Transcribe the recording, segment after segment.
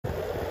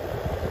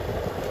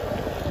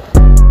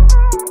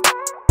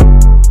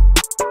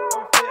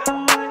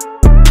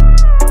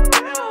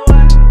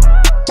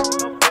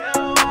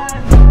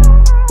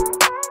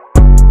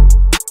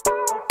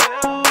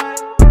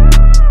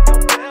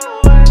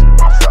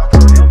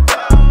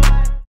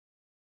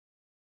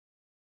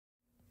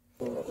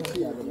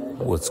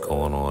What's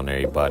going on,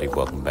 everybody?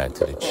 Welcome back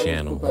to the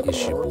channel.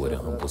 It's your boy, the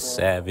Humble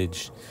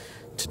Savage.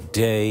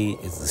 Today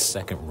is the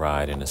second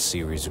ride in a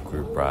series of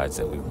group rides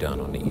that we've done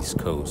on the East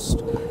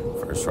Coast.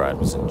 First ride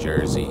was in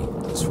Jersey.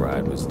 This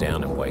ride was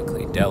down in White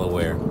Clay,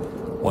 Delaware,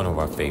 one of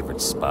our favorite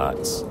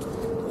spots.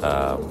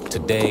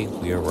 Today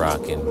we are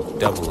rocking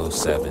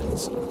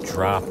 007s,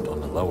 dropped on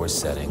the lower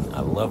setting.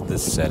 I love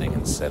this setting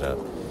and setup.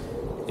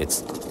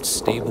 It's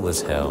stable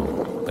as hell,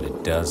 but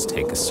it does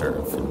take a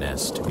certain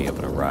finesse to be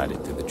able to ride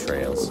it through the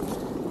trails.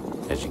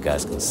 As you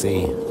guys can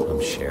see,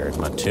 I'm sharing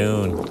my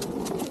tune.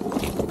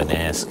 People have been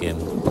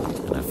asking,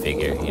 and I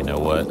figure, you know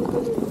what?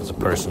 As a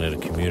person in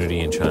the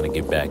community and trying to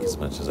give back as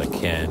much as I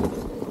can,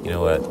 you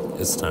know what?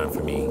 It's time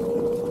for me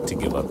to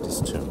give up this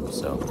tune.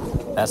 So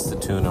that's the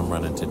tune I'm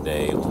running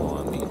today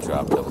on the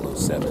drop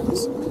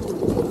 007s.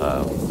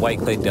 White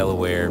Clay,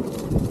 Delaware.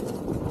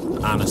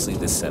 Honestly,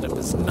 this setup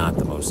is not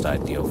the most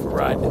ideal for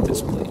riding at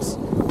this place.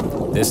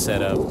 This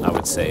setup, I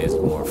would say, is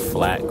more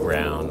flat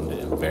ground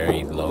and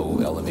very low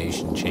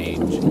elevation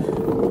change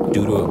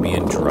due to it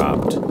being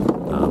dropped.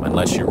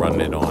 Unless you're running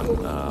it on,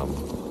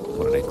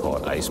 what do they call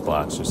it, ice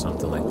blocks or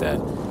something like that,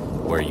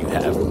 where you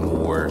have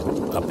more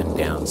up and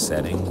down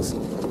settings,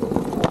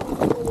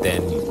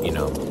 then, you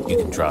know, you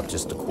can drop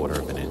just a quarter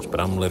of an inch.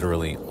 But I'm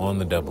literally on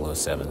the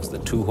 007s. The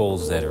two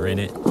holes that are in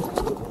it,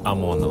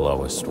 I'm on the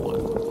lowest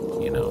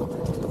one, you know.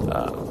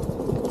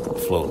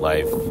 Float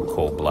life,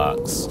 cold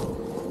blocks,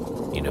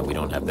 you know, we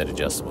don't have that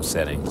adjustable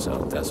setting,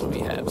 so that's what we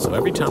have. So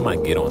every time I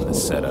get on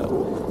this setup,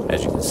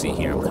 as you can see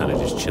here, I'm kind of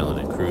just chilling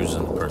and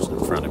cruising. The person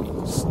in front of me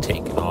is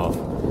taking off.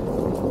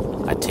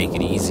 I take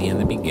it easy in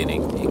the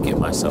beginning and get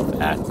myself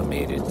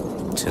acclimated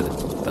to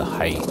the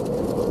height,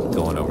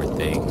 going over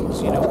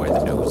things, you know, where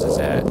the nose is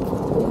at.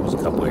 There's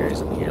a couple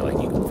areas in here,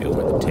 like you can feel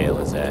where the tail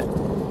is at.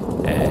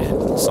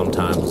 And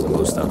sometimes the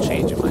most I'll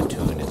change in my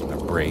tune is my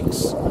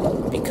brakes,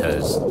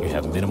 because you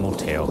have minimal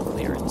tail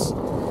clearance.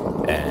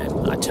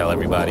 And I tell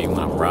everybody when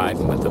I'm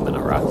riding with them and I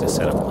rock this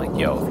setup, I'm like,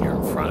 yo, if you're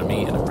in front of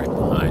me and I'm right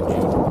behind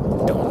you,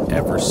 don't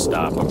ever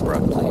stop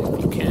abruptly if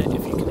you can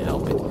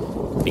help it,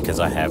 because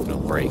I have no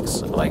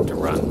brakes. I like to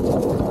run,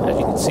 as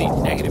you can see,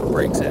 negative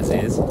brakes as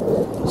is.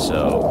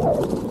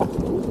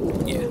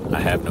 So yeah, I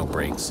have no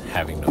brakes,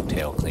 having no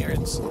tail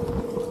clearance,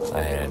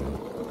 and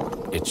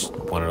it's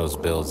one of those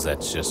builds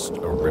that's just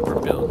a ripper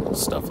build.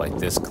 Stuff like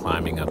this,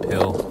 climbing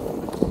uphill,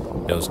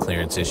 those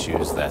clearance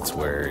issues, that's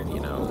where, you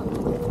know,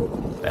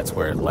 that's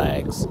where it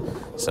lags.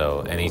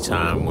 So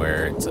anytime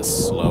where it's a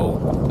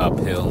slow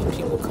uphill and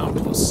people come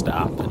to a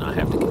stop and I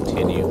have to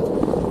continue,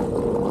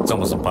 it's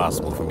almost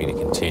impossible for me to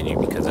continue,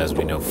 because as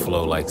we know,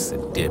 flow likes to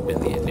dip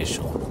in the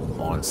initial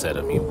onset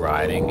of you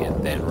riding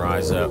and then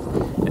rise up,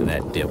 and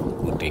that dip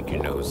will dig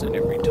your nose in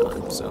every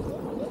time. So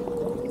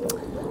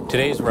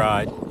today's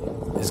ride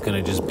is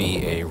going to just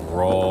be a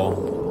raw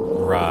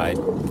ride.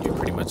 You're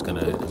pretty much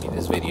going to, I mean,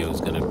 this video is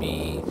going to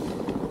be,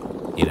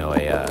 you know,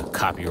 a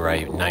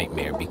copyright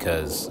nightmare,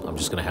 because I'm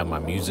just going to have my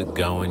music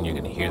going. You're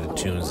going to hear the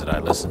tunes that I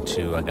listen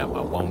to. I got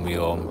my one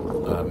wheel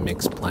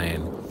mix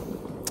playing,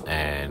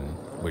 and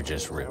we're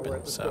just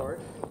ripping. So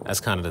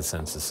that's kind of the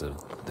census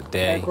of the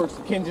day. And of course,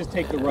 you can just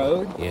take the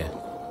road. Yeah.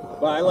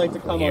 But I like to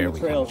come here, on the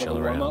trails and chill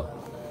around,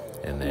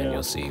 and then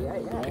you'll see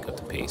we pick up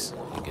the pace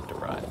and get to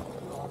ride.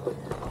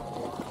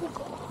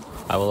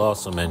 I will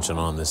also mention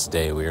on this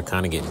day, we are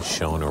kind of getting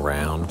shown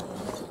around.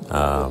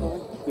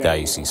 Guy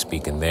you see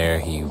speaking there,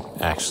 he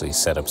actually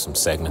set up some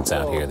segments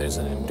out here. There's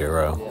an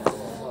enduro,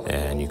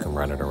 and you can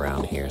run it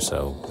around here.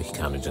 So he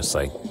kind of just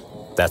like,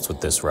 that's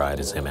what this ride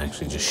is, him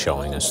actually just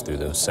showing us through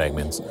those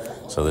segments.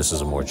 So this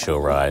is a more chill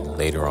ride.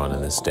 Later on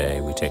in this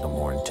day, we take a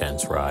more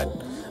intense ride.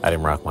 I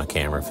didn't rock my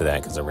camera for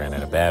that because I ran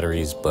out of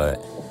batteries,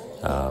 but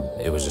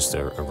it was just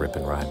a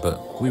ripping ride.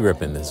 But we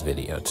rip in this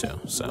video too.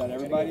 So.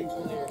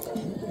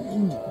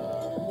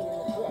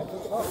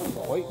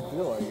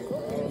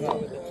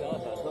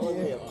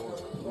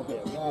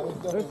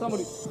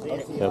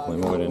 Definitely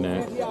more than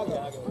that.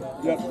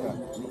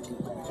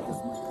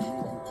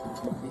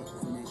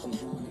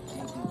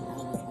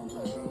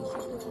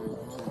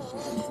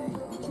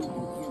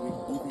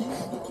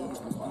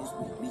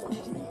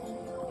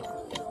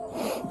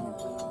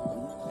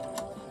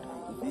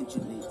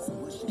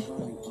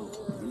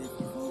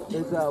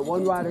 There's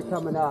one rider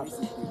coming up.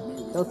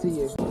 He'll see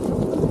you.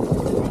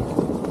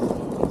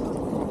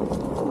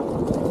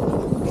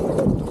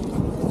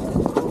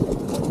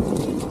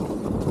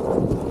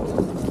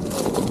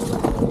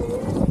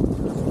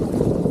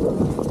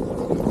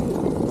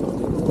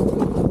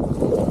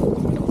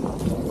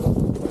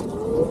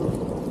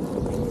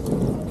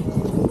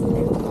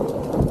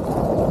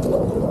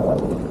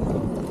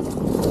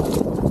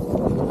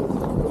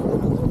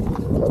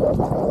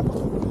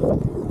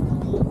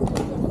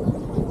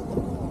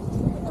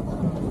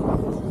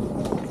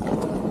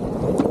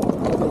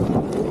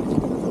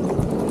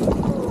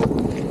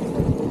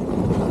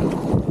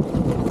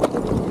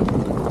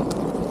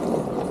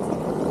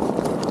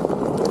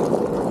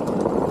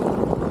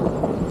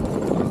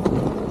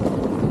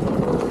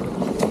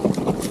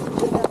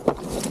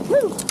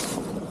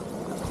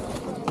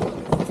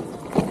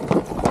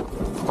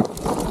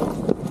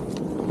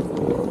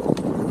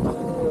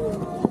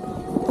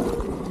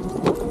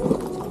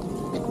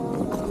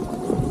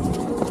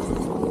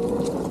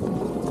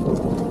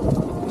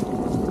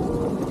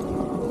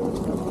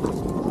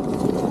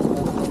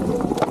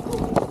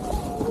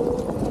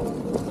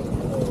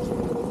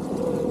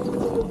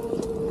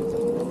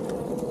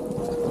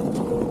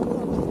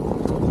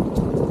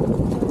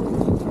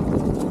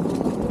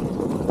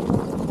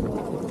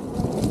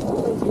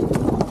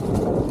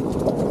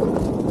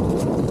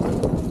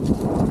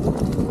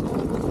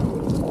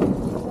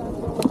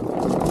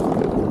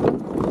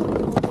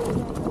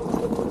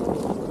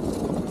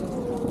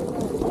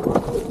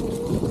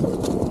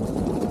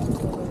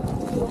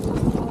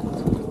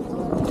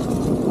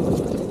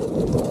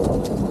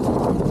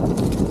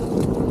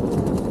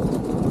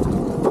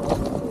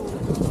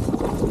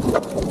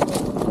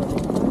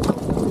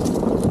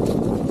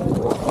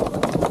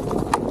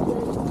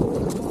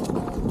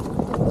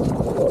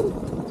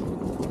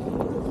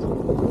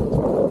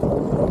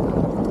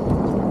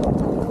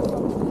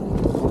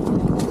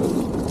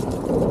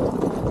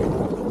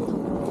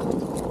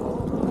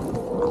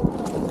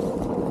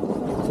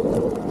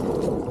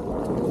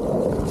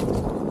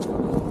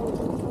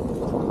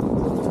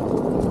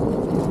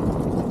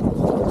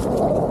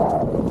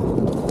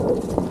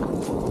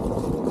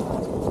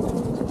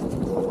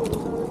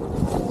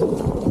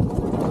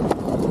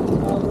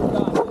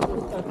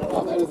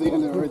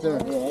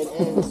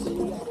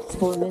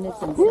 4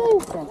 minutes and 7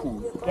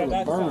 seconds. Yeah,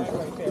 that's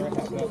right there. I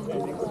have that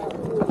standing.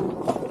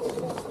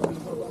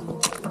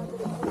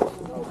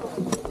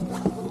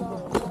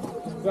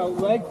 So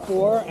leg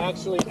 4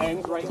 actually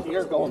ends right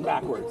here, going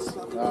backwards.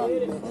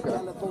 Okay.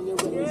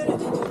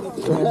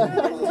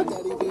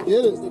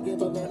 Get it.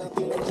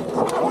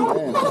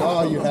 Man.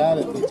 Oh, you had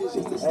it.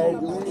 Hey,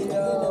 do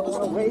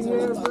we wait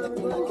here?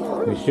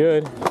 We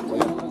should.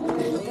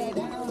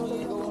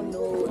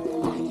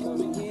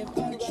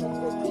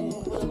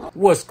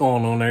 What's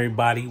going on,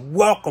 everybody?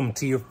 Welcome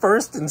to your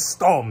first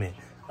installment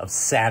of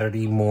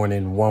Saturday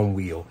Morning One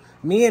Wheel.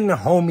 Me and the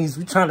homies,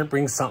 we trying to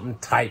bring something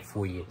tight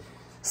for you.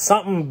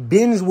 Something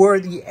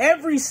binge-worthy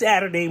every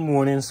Saturday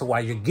morning, so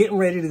while you're getting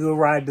ready to go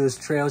ride those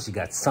trails, you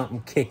got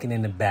something kicking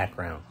in the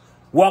background.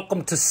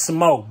 Welcome to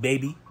S.M.O.W,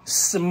 baby.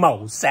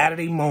 S.M.O.W,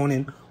 Saturday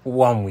Morning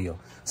One Wheel.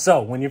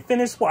 So, when you're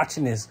finished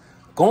watching this,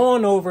 go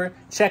on over,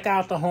 check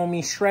out the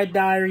homie Shred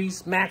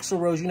Diaries. Max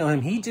Rose, you know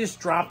him. He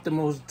just dropped the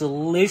most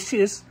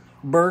delicious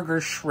burger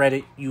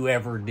shredded you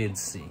ever did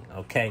see,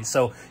 okay?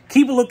 So,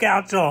 keep a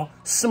lookout, y'all.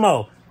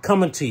 S.M.O.W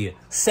coming to you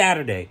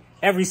Saturday.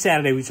 Every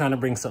Saturday, we're trying to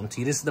bring something to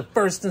you. This is the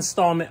first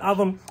installment of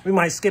them. We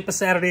might skip a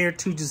Saturday or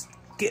two just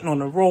getting on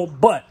the roll,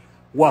 but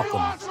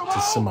welcome to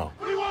S.M.O.W.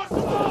 We want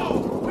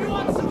S.M.O.W. We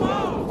want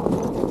S.M.O.W.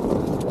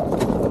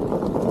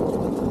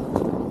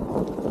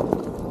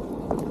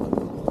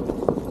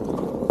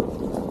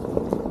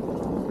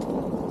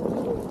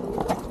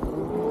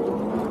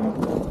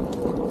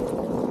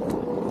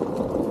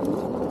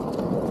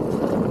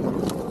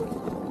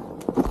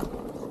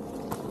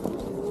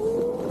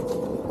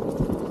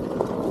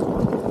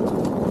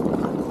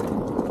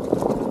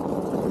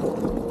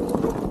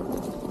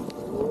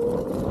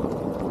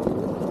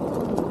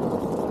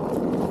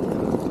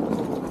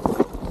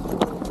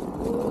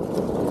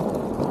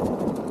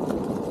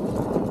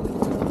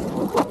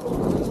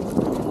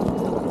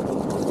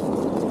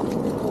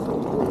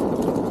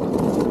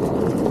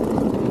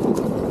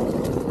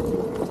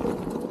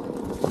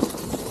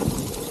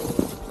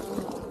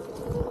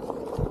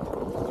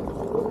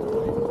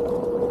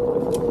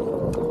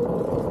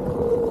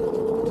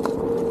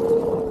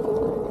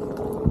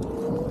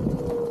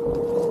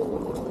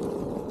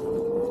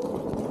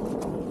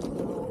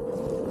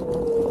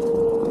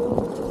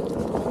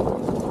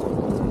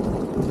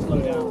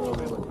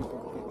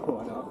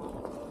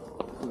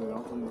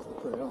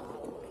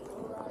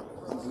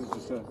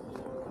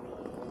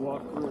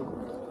 Walk through.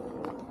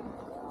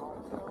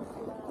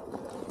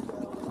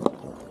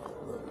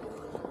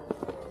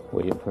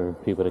 Waiting for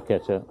people to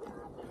catch up.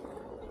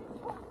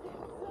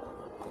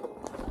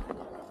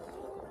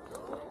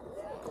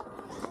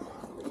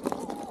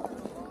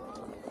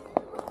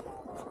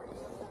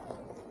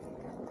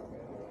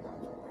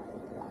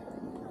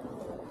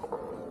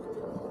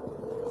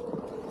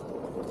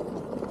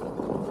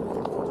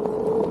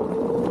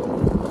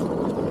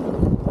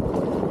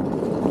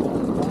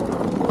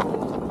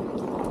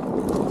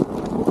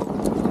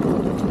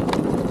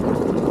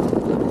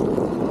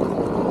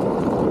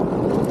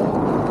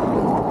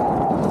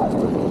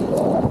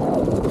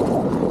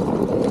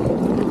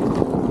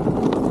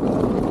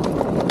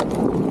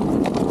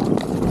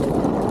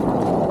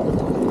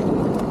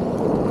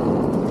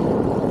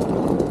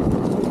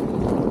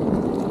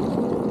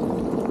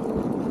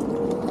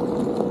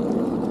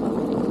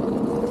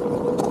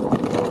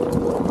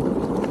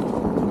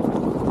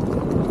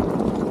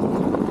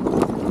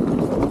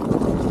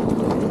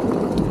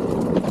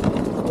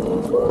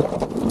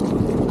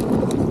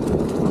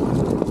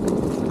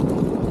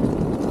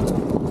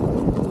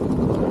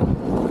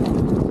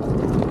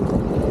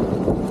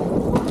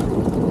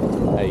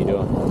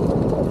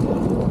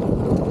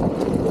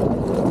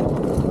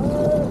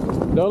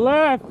 Go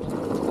left.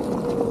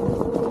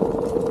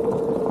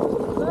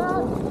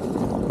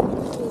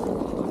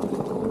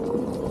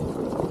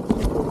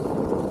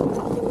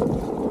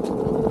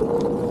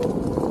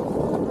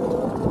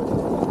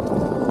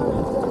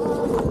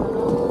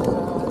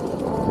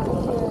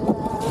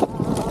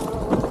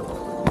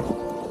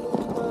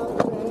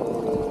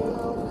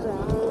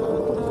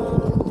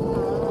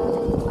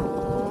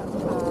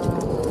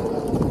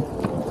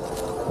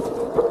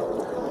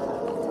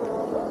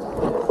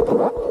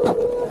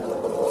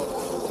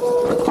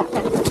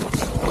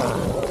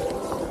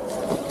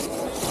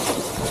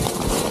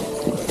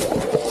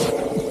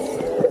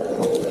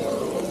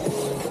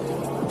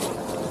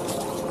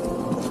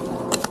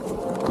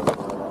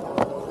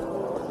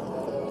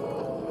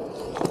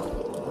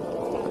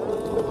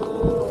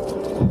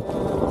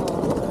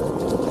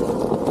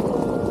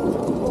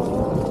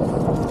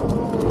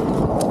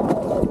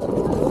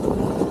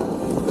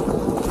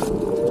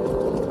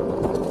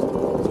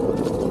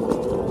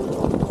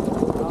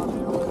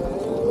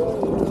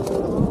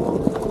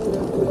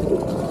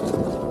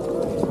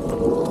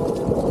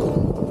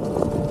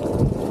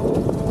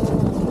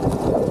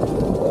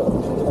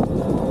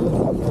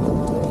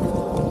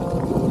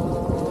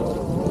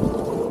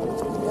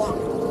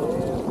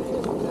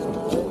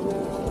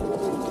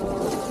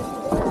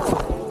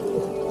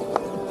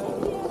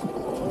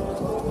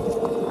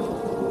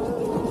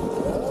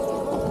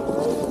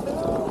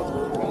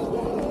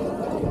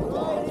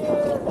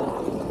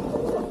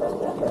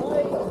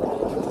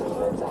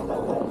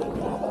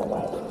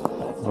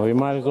 Well, we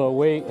might as well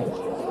wait,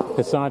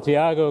 because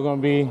Santiago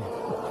gonna be,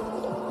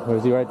 where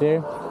is he, right there?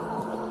 You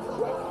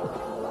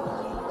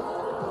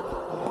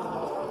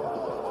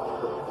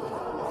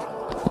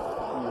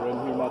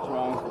didn't hear much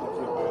wrong.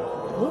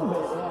 A little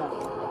bit, yeah.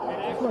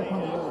 It's like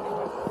coming in.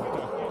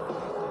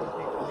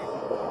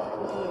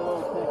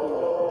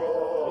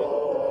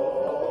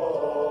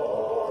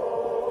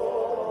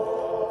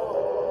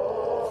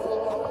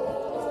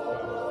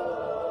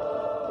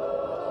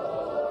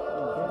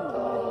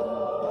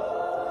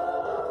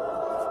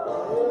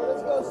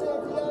 Let's go,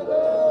 Santiago!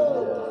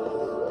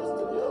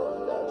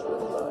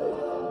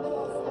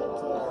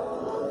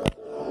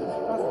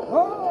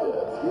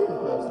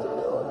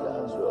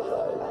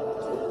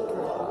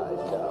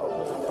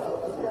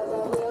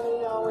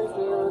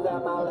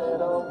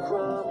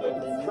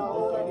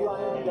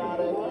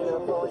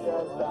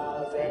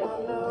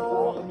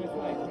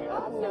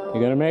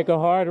 You're gonna make a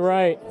hard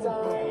right.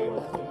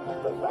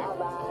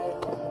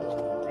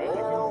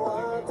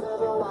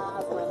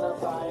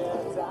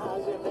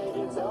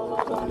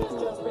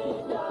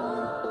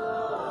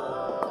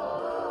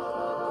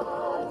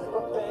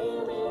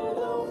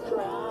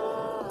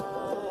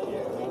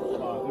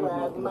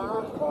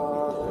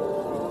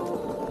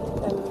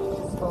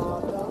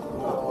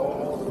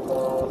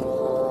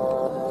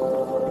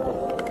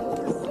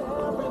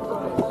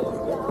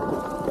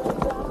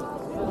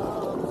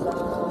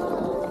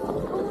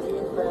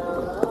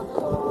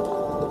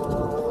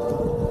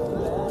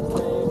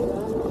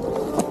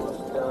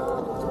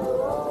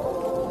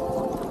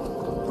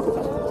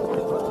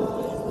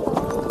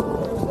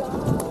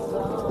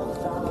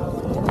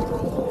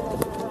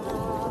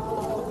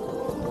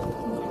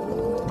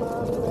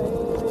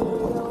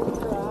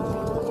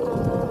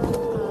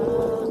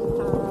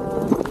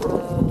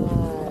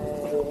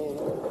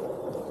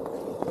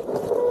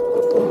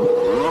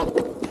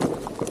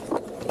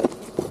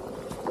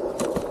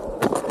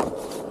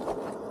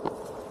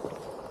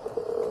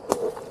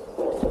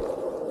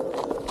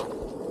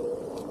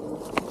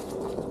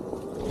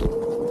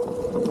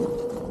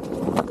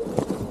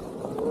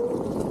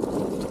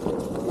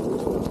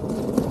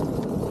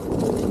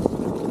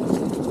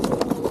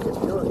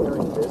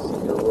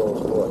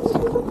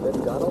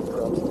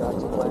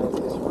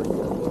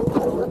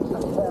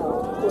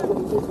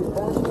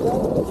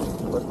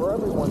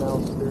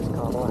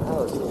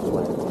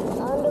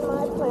 Under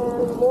my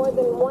plan, more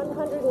than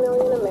 100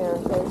 million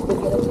Americans will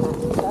get a tax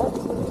cut.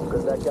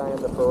 Because that guy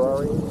in the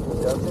Ferrari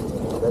doesn't,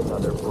 that's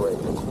under parade.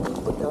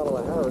 But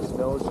Kamala Harris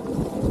knows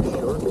you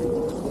sure do.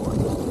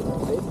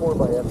 Paid for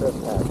by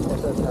FFPAC,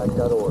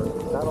 ffpac.org.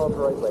 Not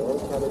authorized by any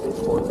candidate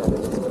or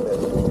candidates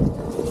committee.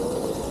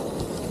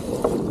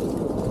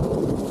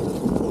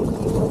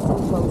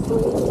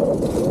 Closely,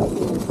 you'll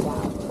see the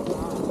sound.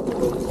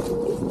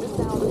 It's the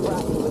sound of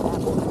rocking with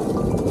Apple.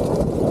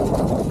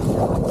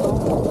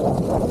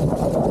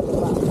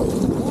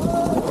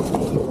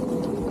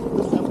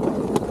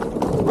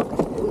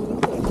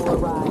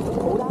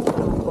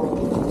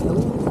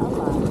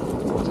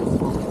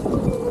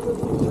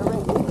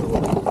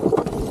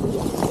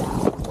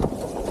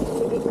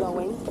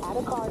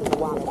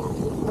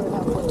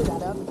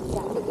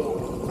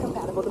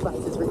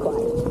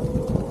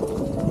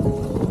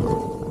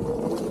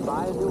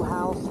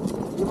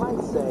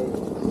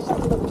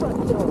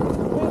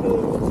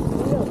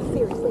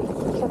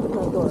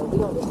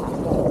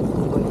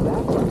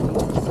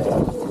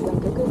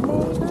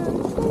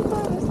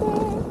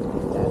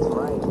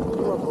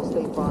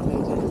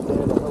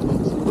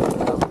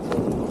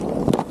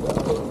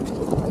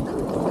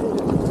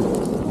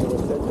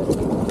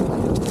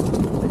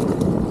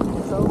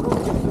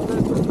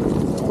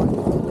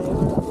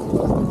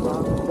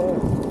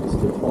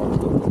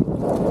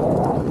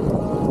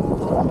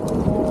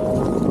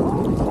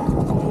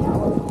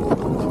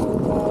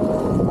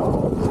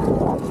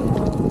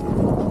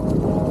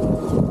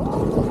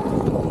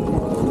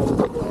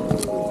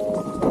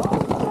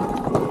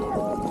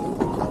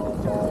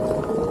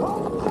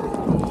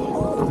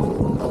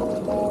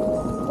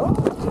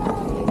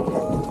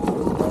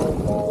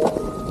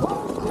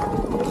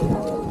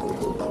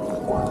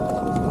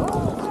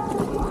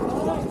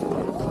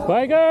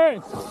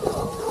 Bikers!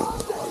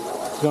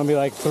 It's gonna be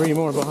like 3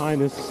 more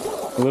behind us,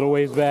 a little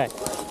ways back.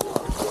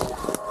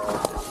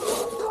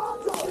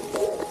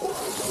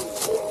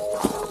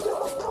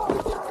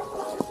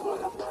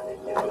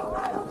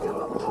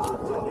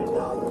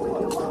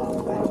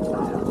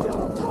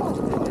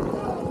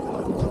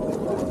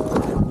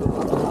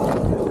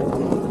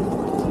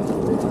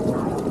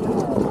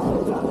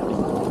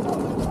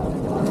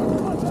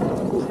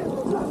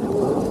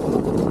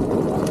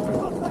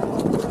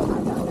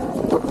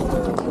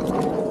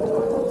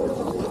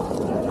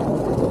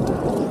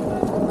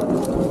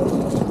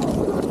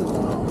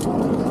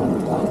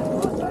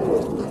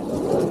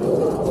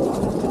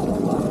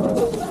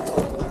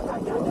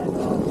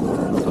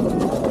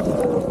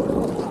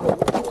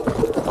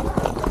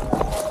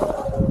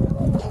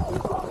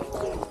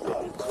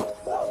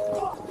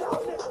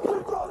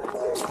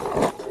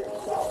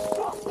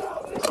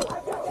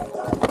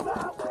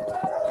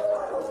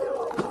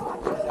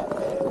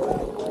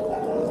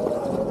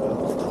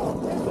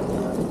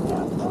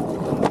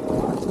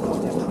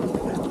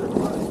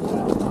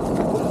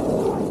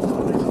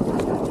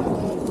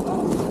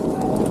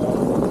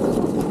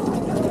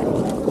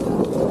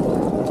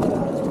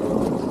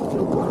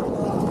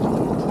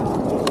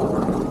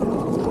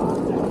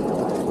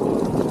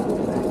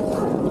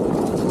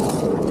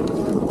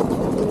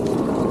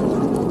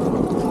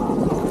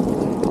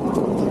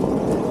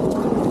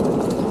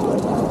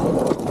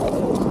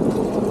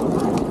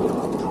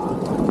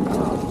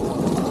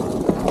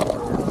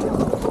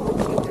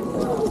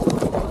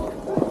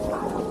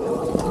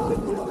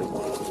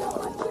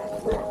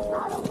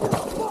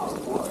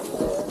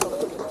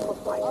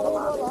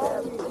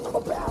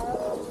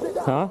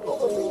 Huh?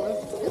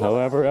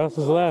 However else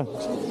is left.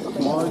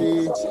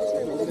 Marty.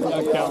 I'm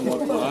not counting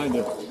what's behind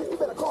you.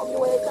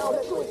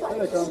 There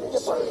they come.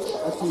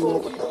 I see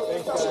Nick.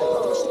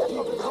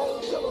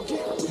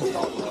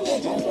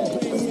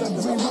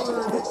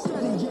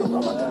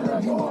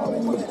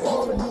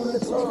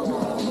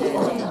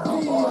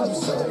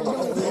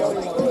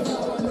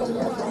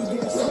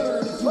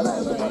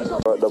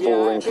 The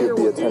bullring should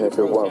be a 10 if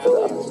it weren't for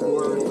the accent.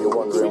 You're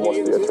wondering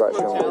what's the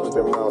attraction, but it's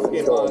been round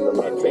and showing the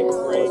man thing.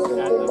 Same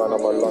man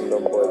on my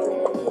London virgin.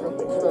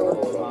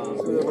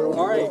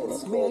 Alright,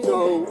 so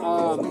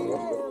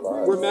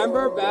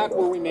remember back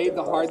when we made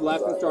the hard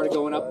left and started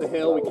going up the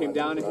hill? We came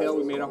down a hill,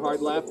 we made a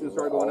hard left and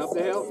started going up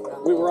the hill?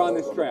 We were on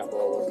this trail.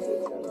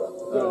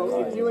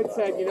 So if you had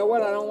said, you know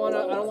what, I don't want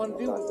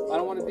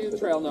to do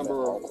trail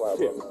number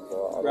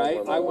 2, right?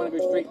 I want to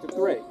go straight to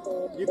 3.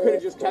 You could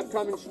have just kept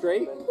coming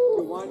straight,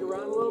 you wind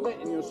around a little bit,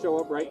 and you'll show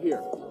up right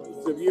here.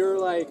 So if you're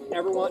like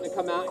ever wanting to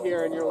come out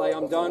here and you're like,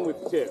 I'm done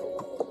with 2,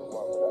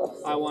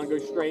 I want to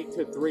go straight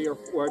to 3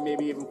 or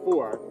maybe even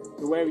 4.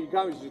 The way you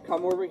come is you just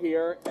come over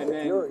here, and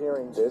then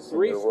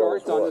 3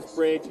 starts on this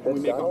bridge, and we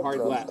make a hard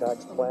left.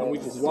 And we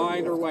just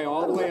wind our way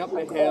all the way up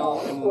the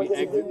hill, and when we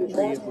exit the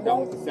trees, we're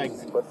done with the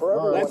segment.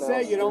 Let's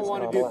say you don't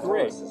want to do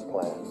 3.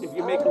 If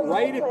you make a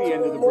right at the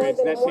end of the bridge,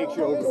 that takes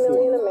you over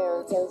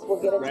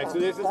 4. Right, so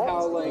this is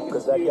how, like, in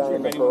the future,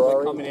 if anyone's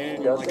like coming in,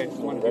 and you're like, I just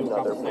want to do a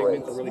couple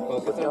segments or really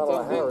focus on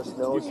something,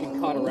 you can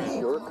cut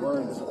around.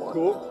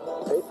 Cool?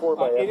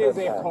 It is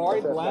a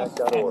hard left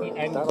at the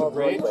end of the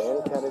bridge.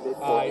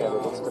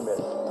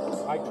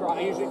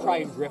 I usually try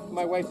and drift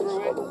my way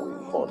through it.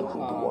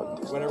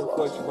 Whatever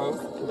floats your boat.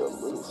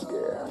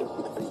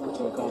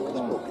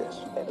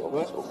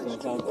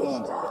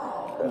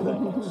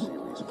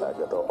 Series pack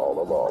it all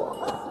along.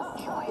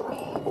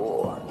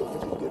 Or if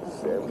you get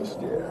very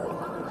scared,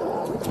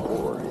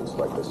 or it's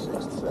like the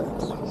 6th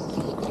sense.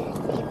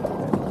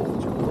 And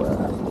hold your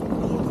breath.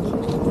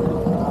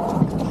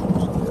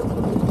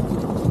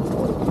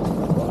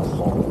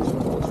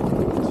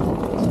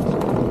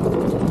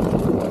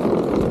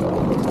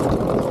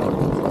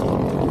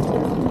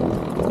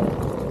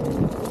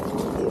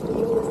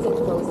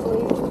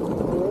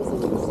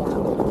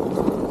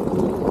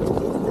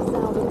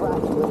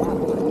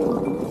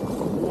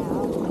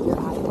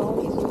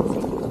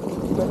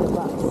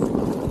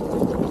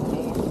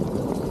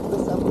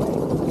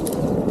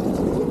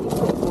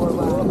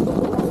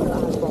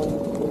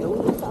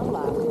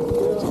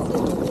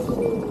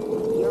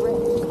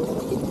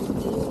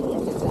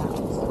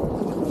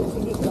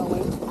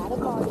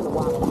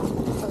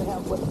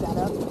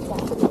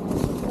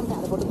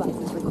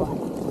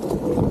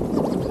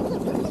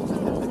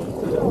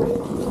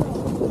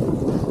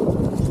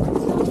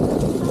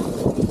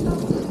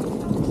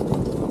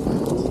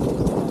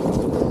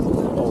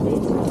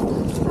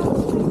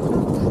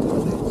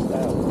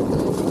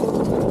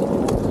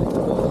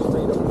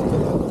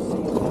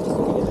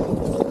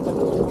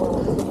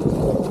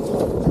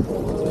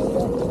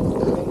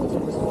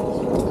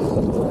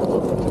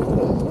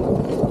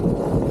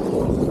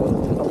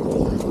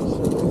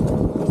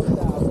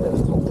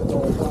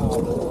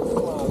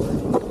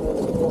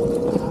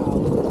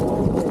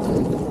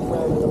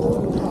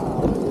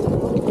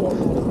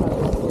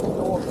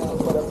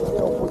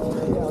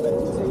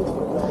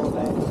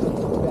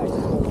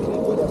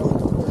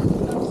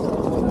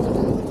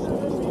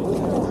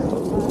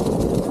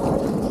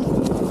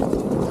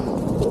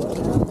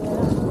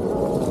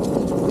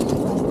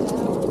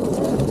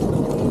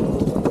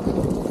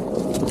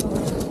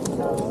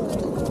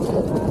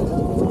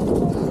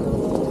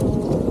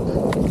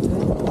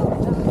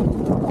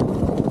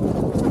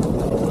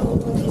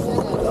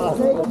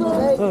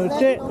 Oh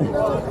shit.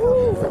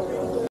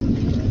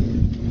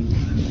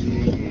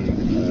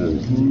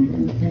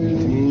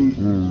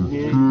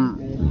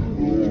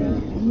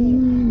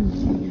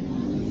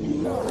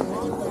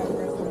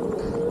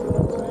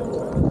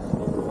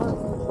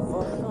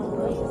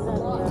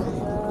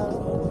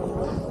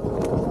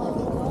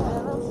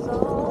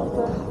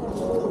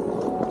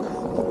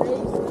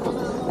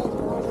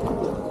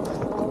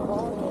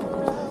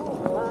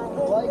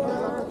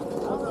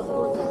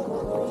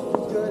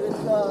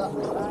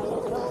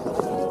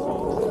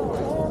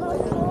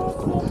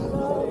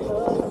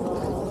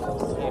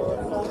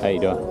 How you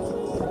doing?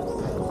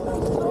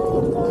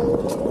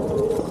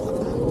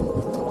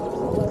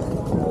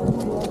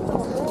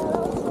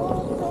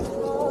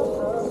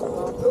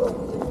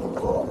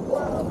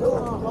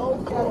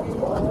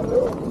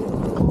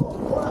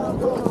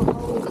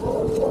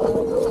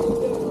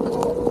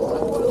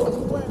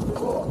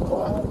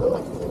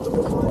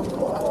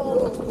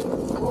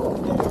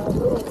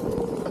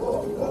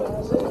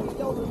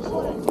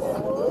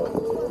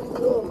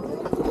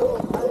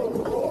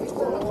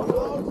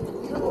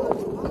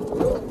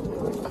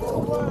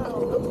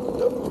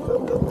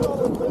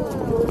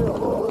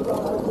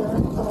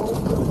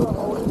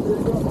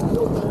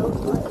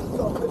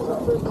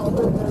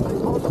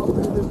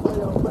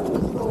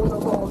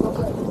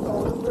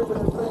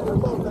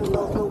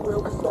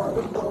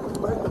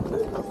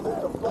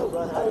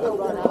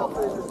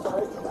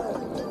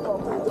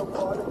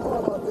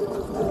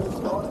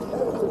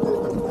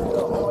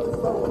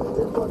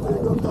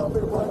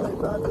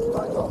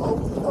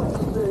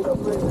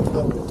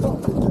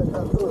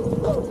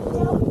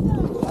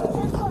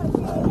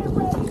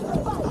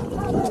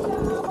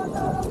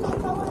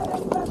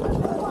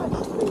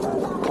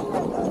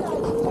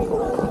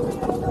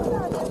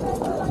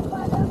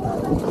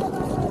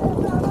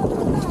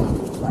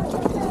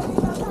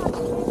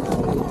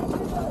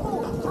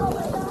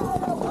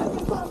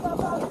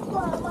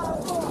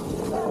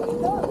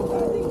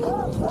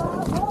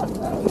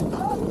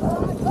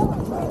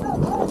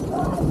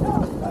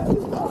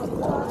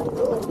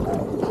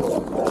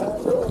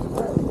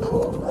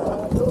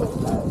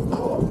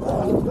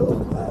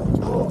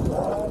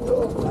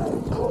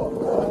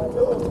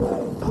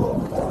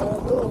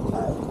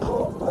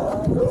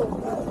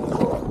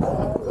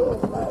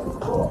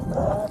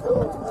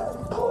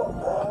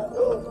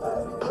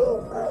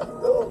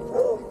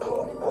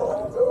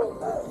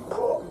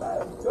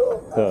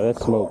 Oh,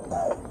 that's smoke.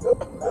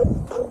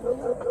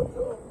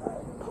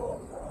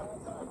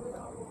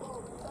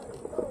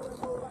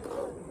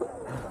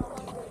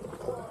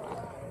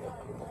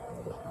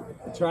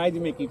 I tried to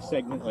make each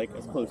segment like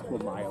as close to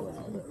a mile as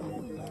possible.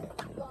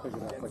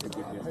 Figured that's like a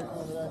good distance.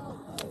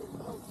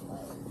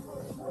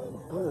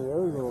 What are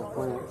those little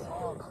plants?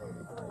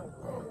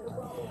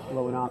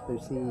 Blowing off their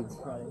seeds.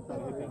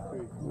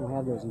 We don't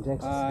have those in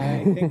Texas.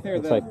 I think they're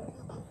It's the like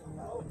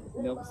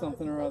milk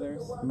something or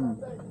others.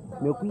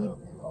 Milkweed?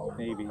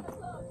 Maybe.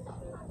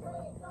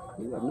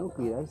 You got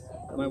milkweed.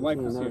 My wife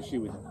was here, she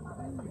would.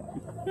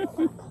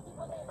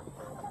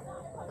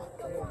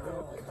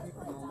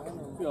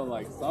 Feel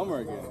like summer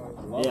again.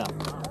 Yeah.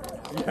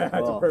 Yeah,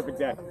 it's a perfect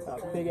day.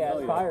 Big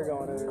ass fire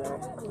going over there.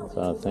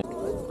 so I think.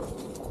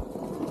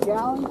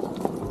 Gallon?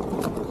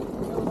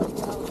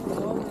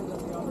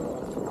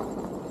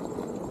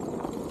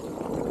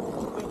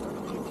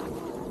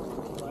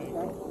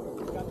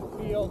 Got the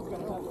fields,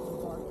 gonna have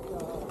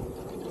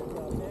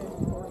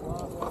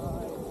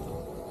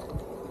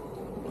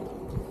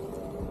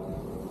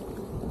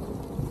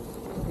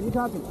Are you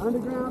talking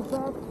underground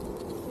stuff?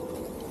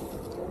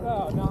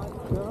 no.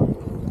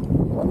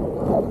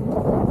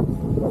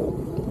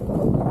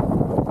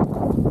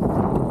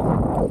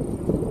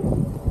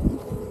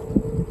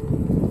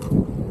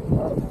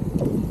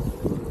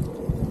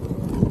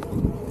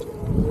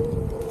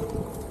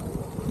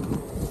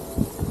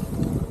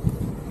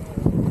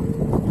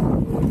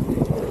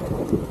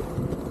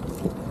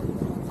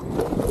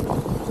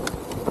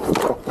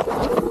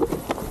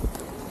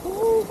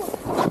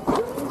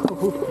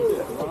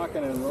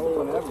 Rocking and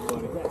rolling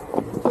everybody.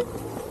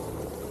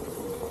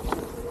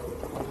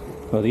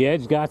 Well, the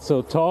edge got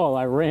so tall,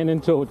 I ran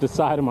into it with the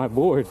side of my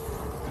board.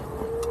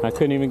 I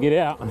couldn't even get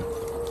out.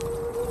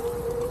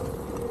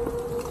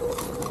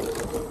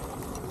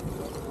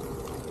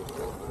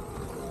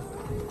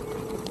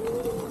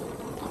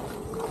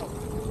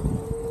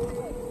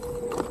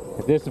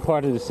 If this is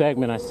part of the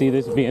segment, I see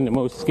this being the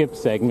most skipped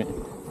segment.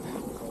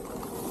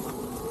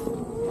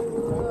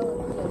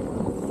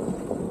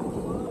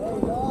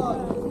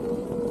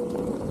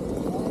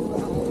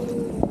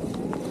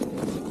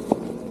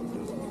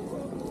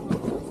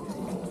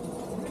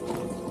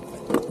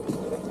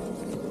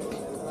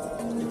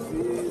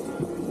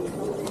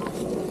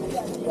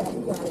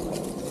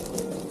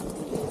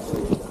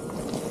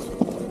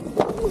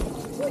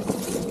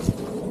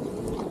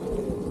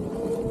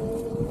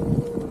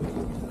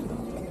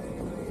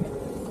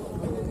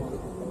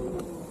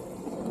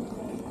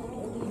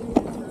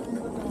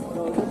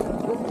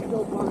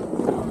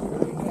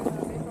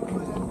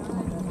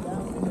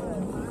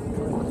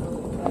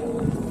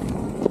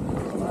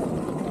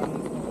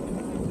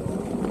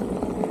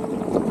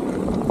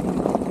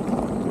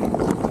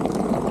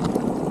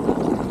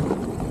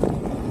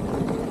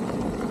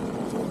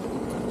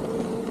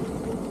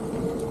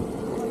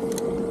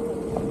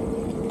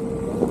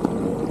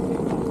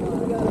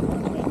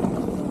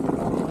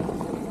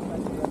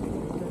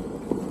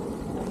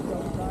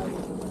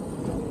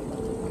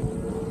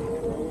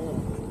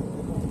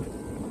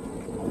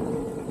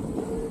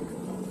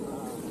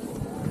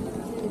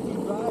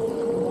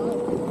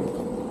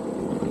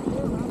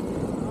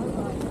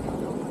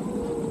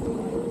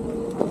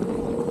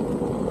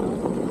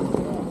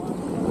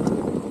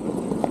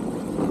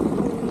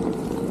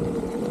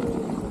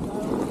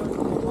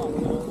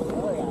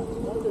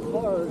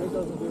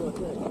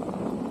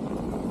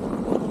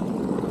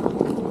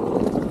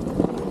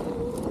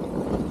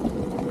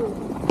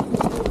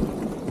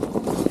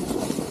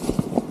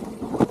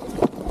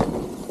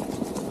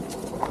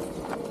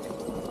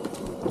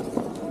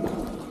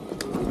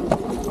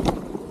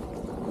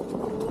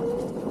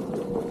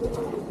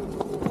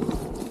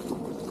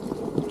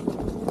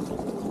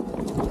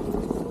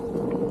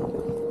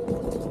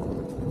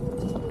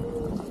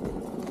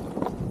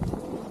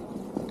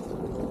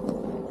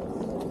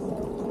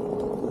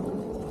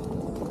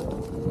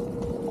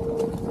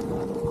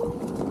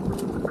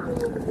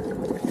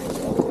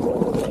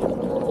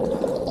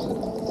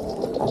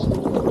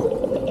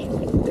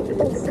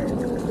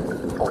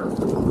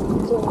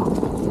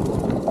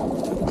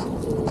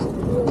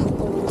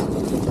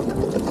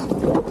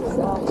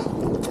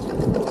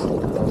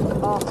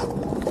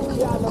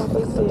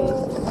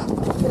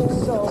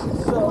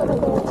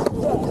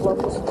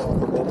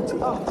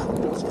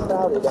 It's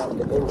crowded out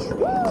the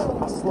entry.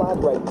 I slide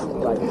right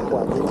through like how I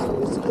do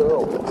this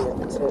girl can't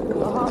pretend me.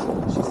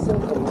 She said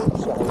her name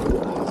shiny.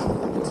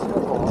 Tell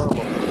her mama.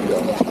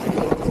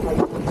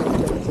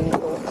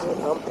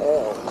 I'm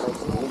L. Nice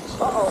to meet you.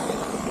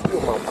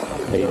 Feel my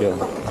body. How you doing?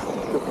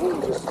 The room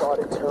just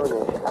started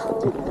turning.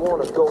 Didn't want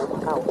to go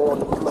out on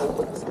the floor,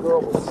 but this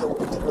girl was so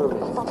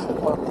determined.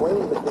 My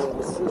brain began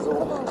to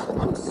sizzle.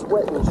 I'm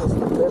sweating just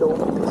a little.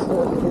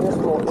 Her hands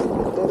were in the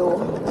middle.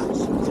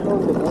 She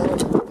turned around.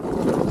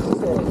 She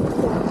said,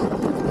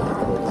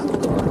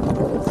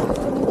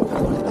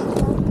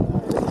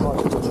 it's hard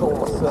to control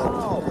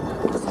myself.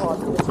 It's hard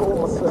to control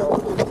myself.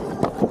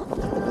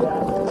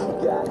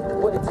 Yeah,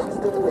 what it takes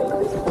to make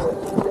this work.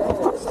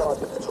 It's hard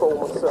to control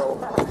myself.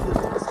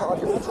 It's hard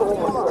to control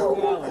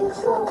myself.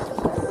 challenge.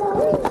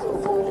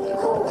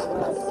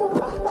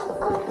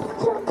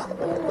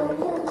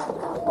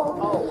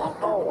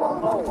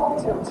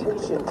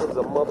 Temptation is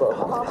a mother.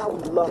 How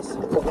we lust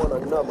for one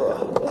another.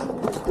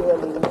 We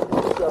barely know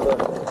each other.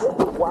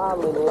 We're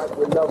wilding like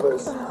we're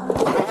lovers.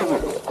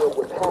 It's filled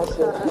with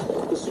passion.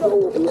 The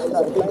strobe lights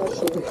are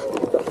flashing.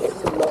 The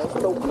pussy loves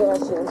no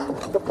passion.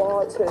 The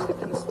bartender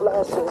keeps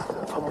flashing.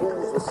 Her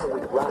moves were so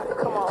erotic.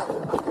 Come on.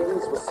 Her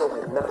gaze was so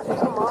hypnotic.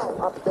 Come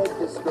on. I begged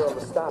this girl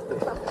to stop it,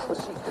 but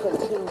she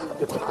continued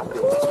to pop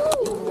it.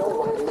 You know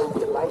I know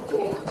you like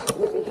it.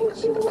 Let me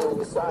hit you on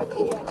your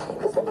sidekick.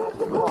 Cause the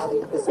after party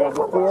is So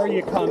before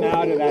you come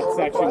out of that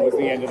section was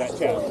the end of that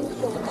challenge.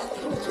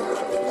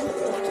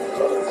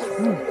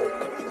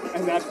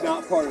 And that's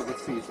not part of the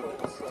season.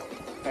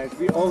 And it's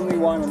the only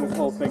one on this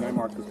whole thing I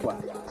marked as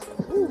black.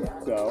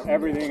 So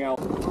everything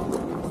else.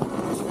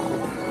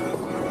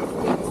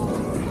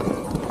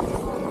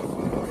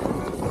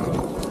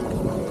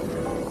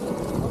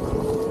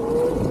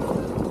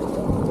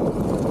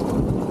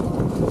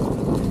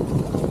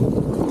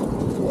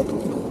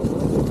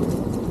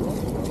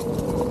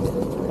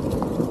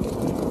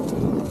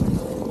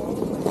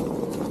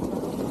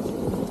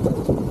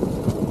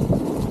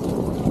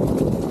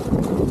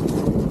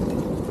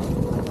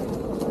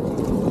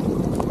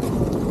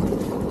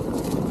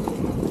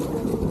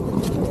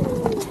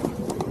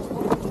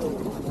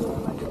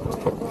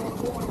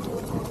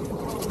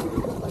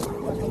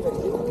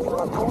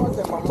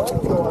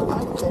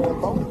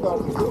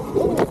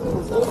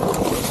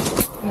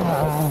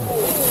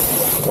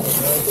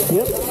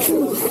 Yep.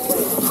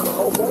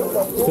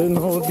 Couldn't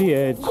hold the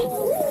edge.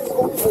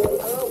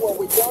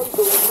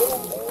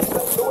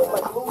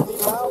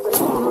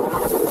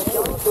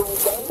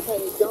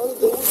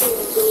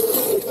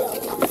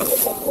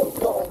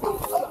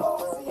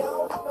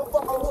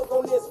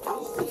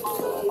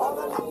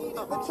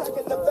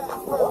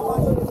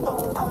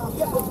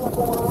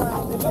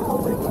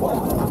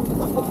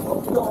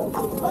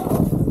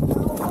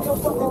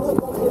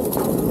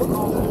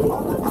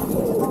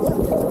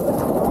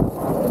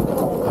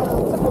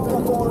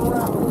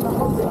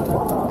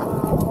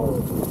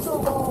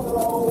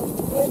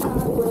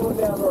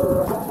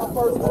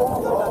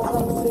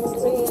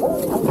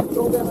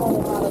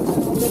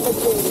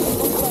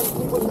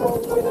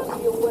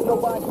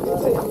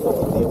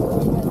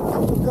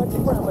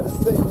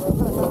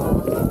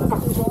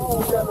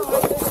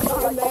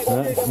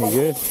 You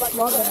good?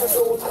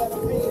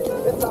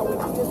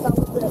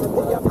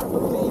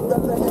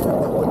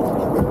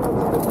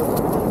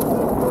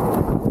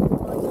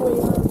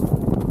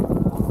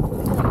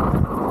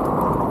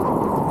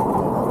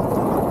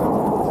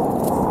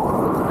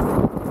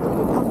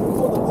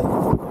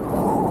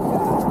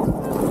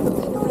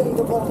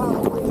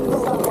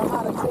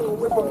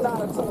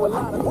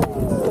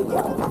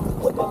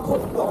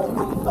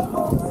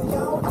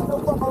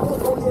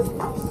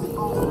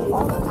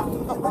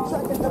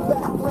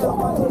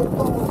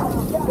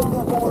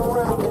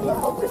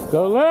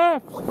 Go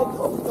left!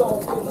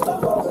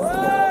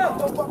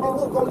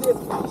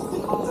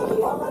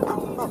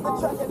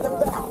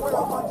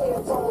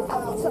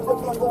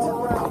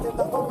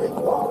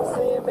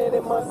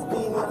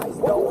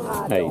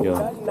 How you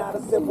doing? Not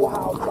a simple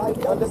house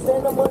life.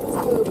 Understand the money's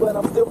good, but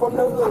I'm still from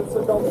the hood,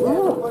 so don't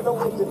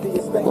wait to be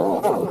expected.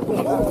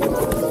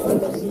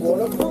 You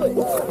wanna put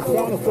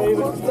trying to save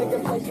it. Take a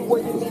place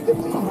where you need to be.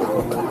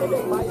 And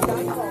they might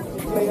not talk to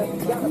player.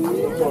 Gotta be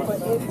for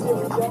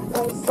interior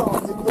and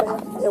saucy player.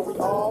 And we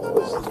all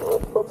push it.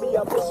 But me, I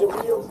push it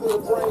real good.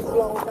 Brain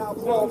blown out,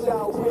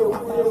 real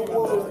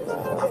wood.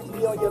 Catch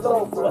me on your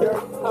low for dirt.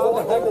 How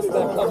the heck is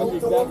that coming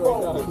exactly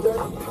right?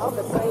 I'm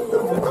the same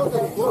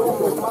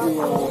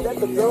that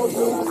the girls do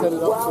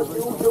while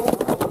you do.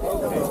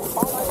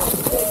 All I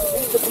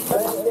need to be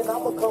bang, and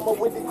I'ma come up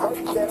with the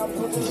curtain that I'm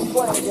usually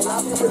playing, and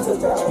I'll be with the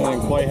guy. I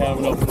didn't quite have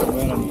enough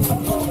momentum.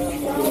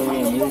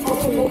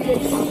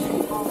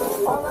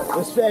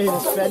 This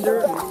fender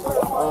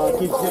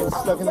keeps getting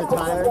stuck in the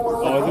tire. Oh,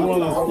 is it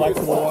one of those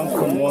flexible ones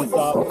from One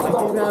Stop? I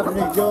keep having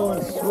to go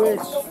and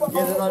switch,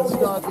 get it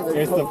unstuck. And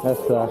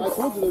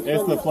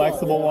It's the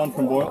flexible one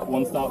from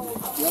One Stop.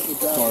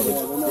 Garbage.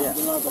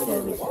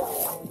 Garbage.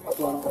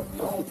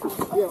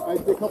 Yeah, I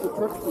did a couple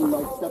tricks and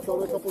like stepped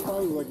on it a couple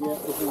times. Like,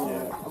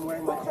 yeah. I'm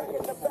wearing my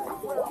jacket.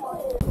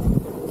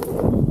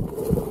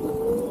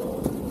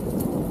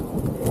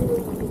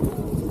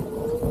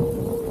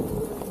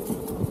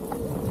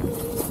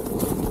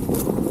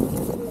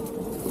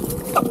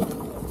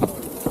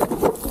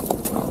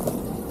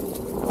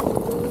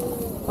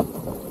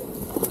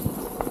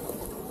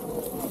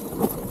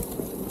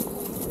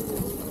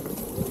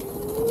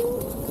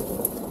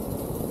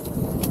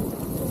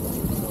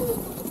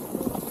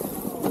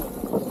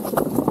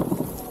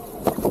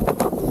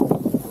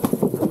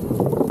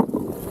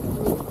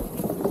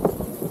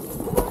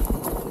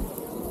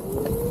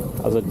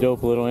 That was a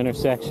dope little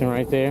intersection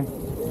right there.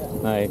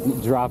 I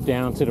dropped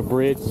down to the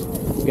bridge.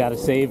 Got to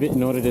save it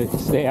in order to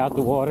stay out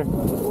the water.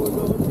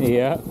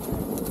 Yeah.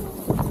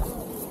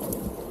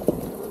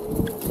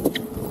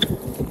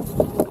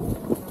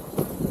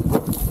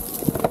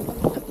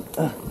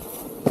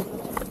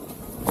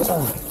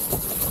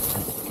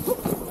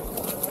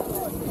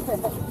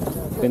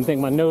 Didn't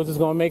think my nose was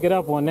gonna make it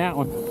up on that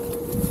one.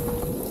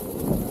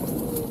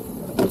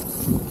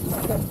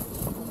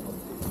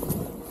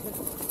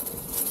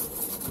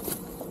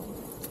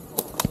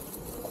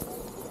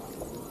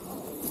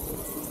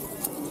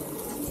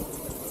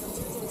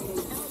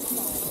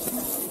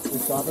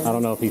 I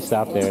don't know if he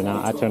stopped there or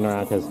not. I turned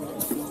around because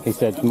he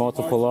said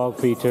multiple log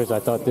features. I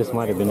thought this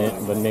might have been it,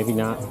 but maybe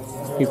not.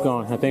 Keep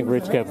going. I think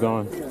Rich kept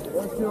going.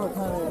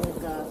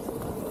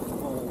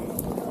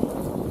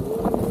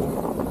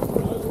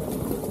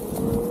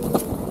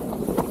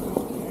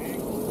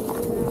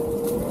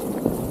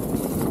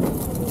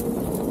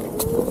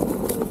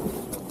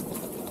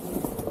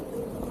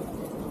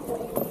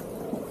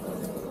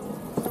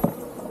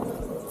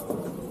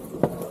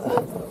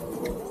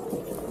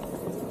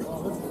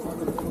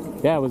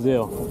 That was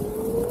ill.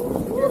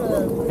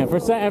 And for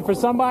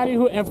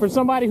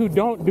somebody who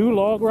don't do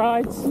log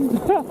rides,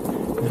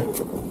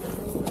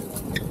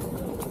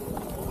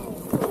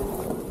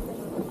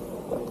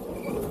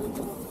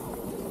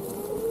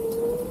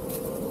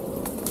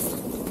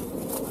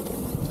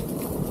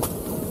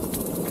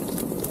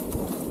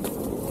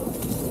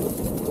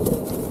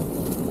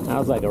 that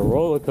was like a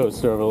roller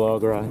coaster of a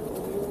log ride.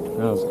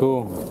 That was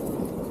cool.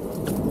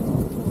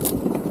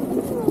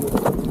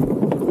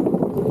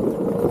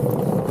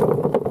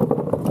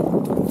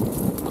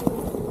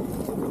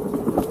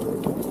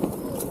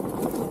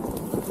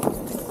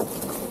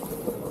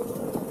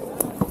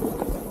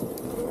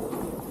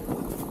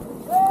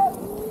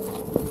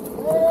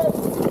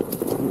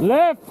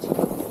 Left.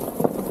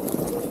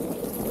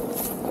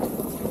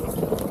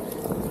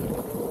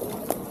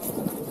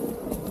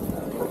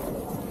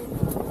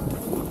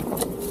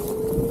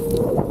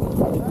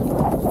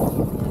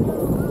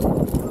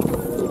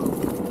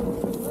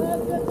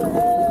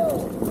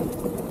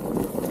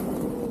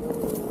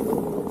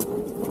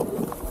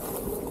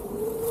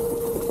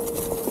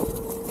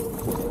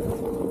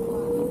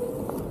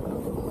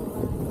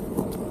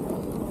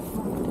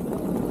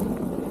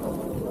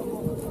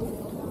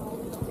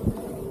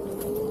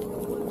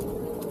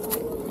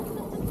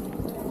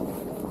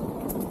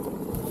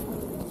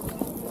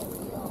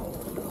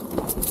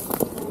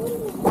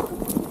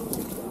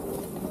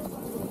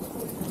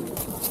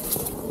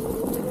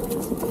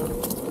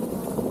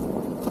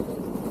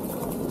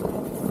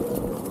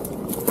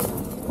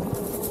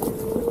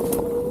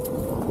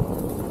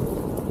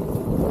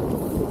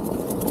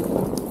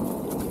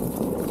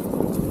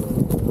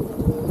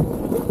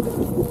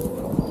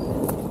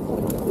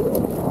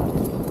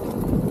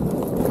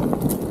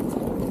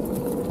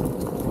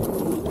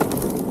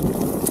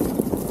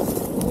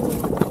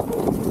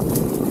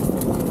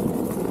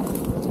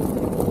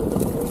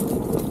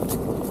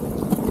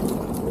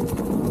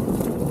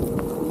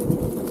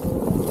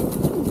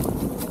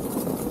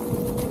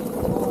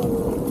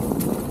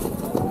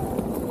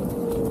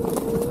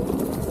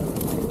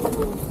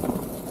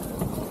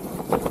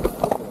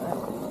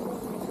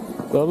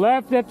 The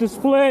left at the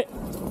split.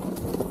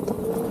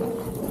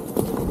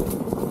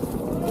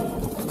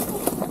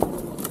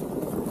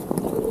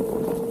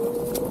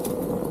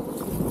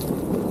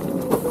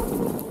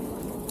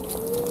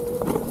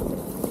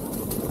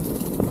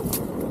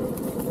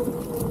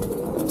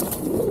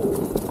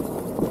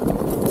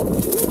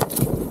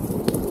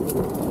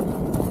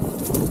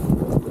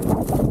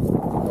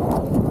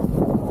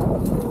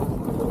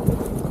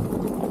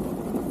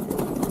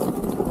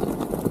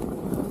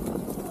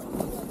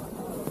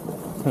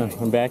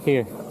 I'm back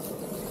here.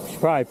 Should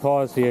probably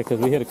pause here because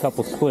we hit a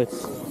couple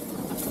splits.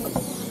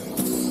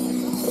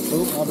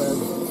 Oh, my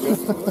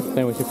bad.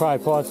 Then we should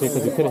probably pause here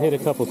because we could have hit a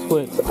couple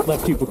splits.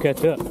 Let people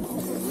catch up. In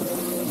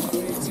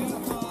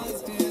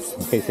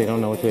case they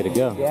don't know which way to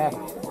go. Yeah.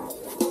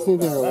 See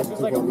there. That's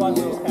just like a fun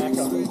little pack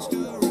up.